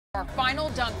Our final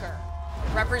dunker.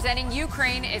 Representing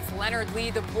Ukraine, it's Leonard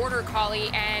Lee, the border collie,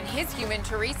 and his human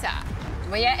Teresa.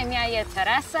 Moje imię jest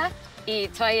Teresa I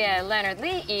to jest Leonard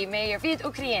Lee I my від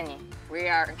України. We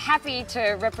are happy to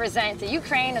represent the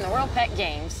Ukraine in the World Pet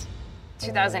Games.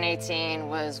 2018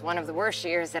 was one of the worst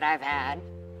years that I've had.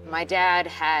 My dad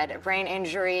had a brain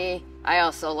injury. I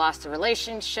also lost a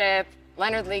relationship.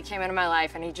 Leonard Lee came into my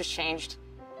life and he just changed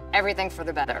everything for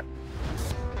the better.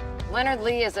 Leonard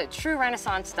Lee is a true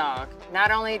Renaissance dog.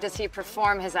 Not only does he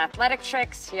perform his athletic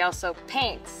tricks, he also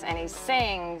paints and he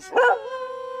sings.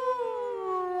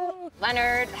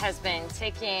 Leonard has been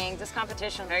taking this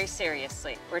competition very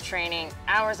seriously. We're training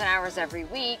hours and hours every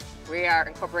week. We are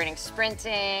incorporating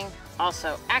sprinting,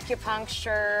 also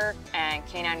acupuncture and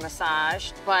canine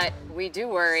massage. But we do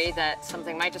worry that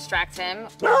something might distract him.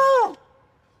 No!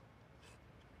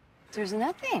 There's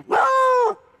nothing.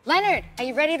 No! Leonard, are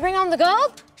you ready to bring home the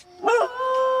gold?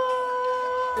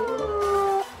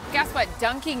 Guess what?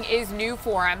 Dunking is new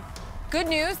for him. Good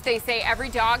news, they say every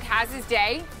dog has his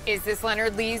day. Is this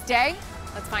Leonard Lee's day?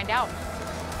 Let's find out.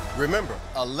 Remember,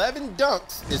 11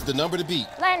 dunks is the number to beat.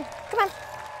 Len, come on.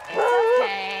 It's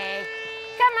okay.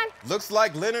 Come on. Looks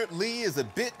like Leonard Lee is a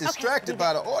bit distracted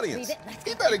by the audience.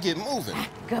 He better get moving.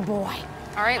 Good boy.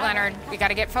 All right, Leonard, we got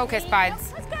to get focused,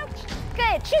 buds. Let's go.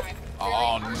 Good. Shoot.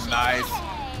 Oh, nice.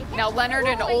 Now, Leonard,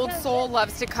 an old soul,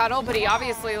 loves to cuddle, but he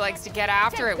obviously likes to get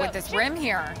after it with this rim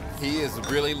here. He is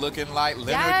really looking like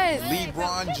Leonard Yes.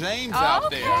 LeBron James out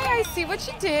Okay, there. I see what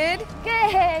you did.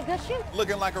 Good. Go shoot.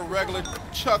 Looking like a regular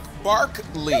Chuck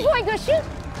Barkley. Good boy. Go shoot.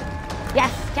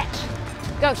 Yes.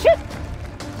 Catch. Go shoot.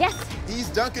 Yes. He's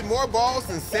dunking more balls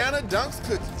than Santa dunks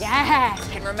cookies. Yes.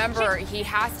 And remember, he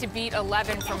has to beat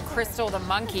 11 from Crystal the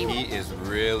monkey. He is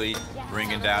really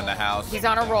bringing down the house. He's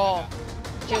on a roll.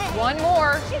 Just one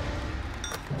more.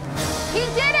 He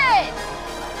did it!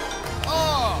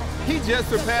 Oh, he just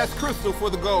surpassed Crystal for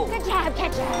the goal. Good job.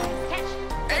 Catch.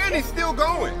 Catch. And he's still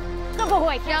going. Good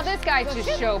boy. Now this guy's just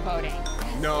showboating.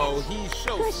 No, he's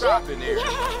show-stopping there. Yay.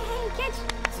 Catch.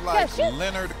 It's like shoot.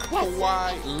 Leonard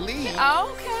Kawhi Lee.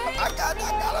 Okay. I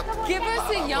got Give us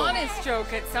a Giannis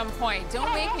joke at some point.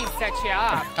 Don't make me set you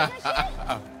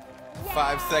up.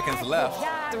 5 seconds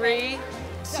left. 3,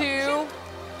 2,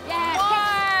 Yes.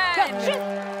 1. Go shoot.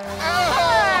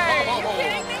 Hey, you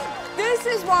kidding me? This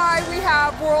is why we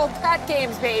have World Pet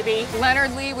Games, baby.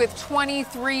 Leonard Lee with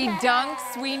 23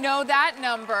 dunks. We know that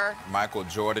number. Michael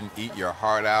Jordan, eat your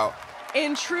heart out.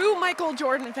 In true Michael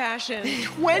Jordan fashion,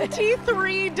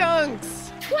 23 dunks.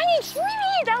 23.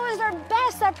 That was our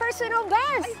best. Our personal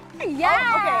best. Yes.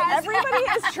 Oh, okay, everybody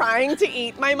is trying to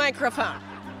eat my microphone.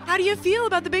 How do you feel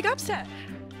about the big upset?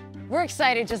 We're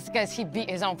excited just because he beat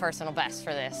his own personal best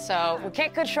for this. So we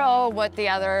can't control what the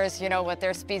others, what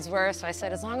their speeds were. So I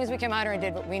said, as long as we came out here and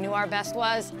did what we knew our best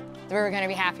was, we were going to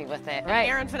be happy with it, right?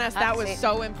 Aaron Finesse, that was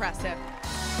so impressive.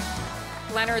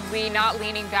 Leonard Lee not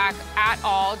leaning back at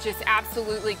all, just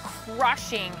absolutely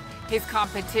crushing his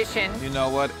competition. You know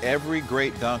what? Every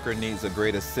great dunker needs a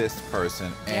great assist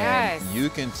person. And Yes. you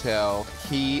can tell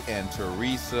he and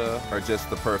Teresa are just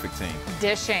the perfect team.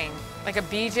 Dishing like a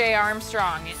BJ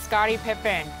Armstrong, Scottie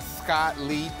Pippen. Scott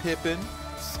Lee Pippen.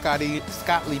 Scott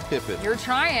Lee Pippen. You're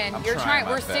trying. I'm You're trying trying.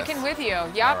 my We're best. sticking with you.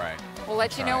 Yep. All right. We'll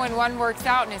let you know when one works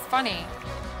out and is funny.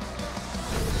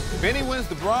 Benny wins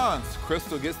the bronze,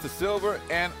 Crystal gets the silver,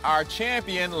 and our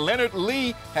champion, Leonard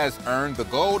Lee, has earned the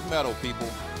gold medal, people.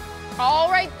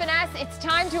 All right, Finesse, it's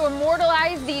time to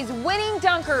immortalize these winning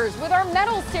dunkers with our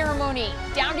medal ceremony.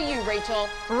 Down to you, Rachel.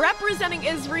 Representing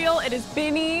Israel, it is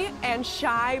Binny and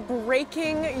Shai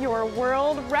breaking your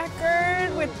world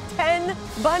record with 10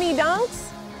 bunny dunks.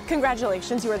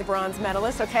 Congratulations, you are the bronze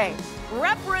medalist. Okay,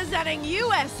 representing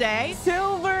USA,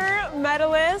 silver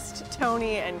medalist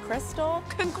Tony and Crystal.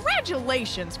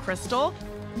 Congratulations, Crystal.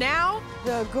 Now,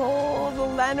 the gold,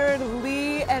 Leonard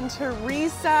Lee and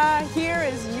Teresa. Here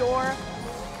is your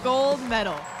gold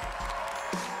medal.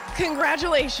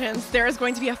 Congratulations. There is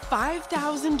going to be a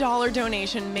 $5,000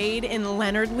 donation made in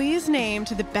Leonard Lee's name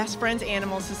to the Best Friends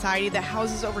Animal Society that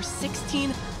houses over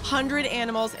 1,600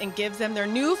 animals and gives them their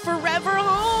new forever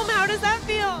home. How does that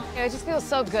feel? It just feels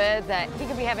so good that he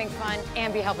could be having fun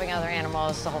and be helping other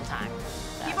animals the whole time.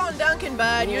 Keep on dunking,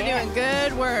 bud. You're Yeah. doing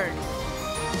good work.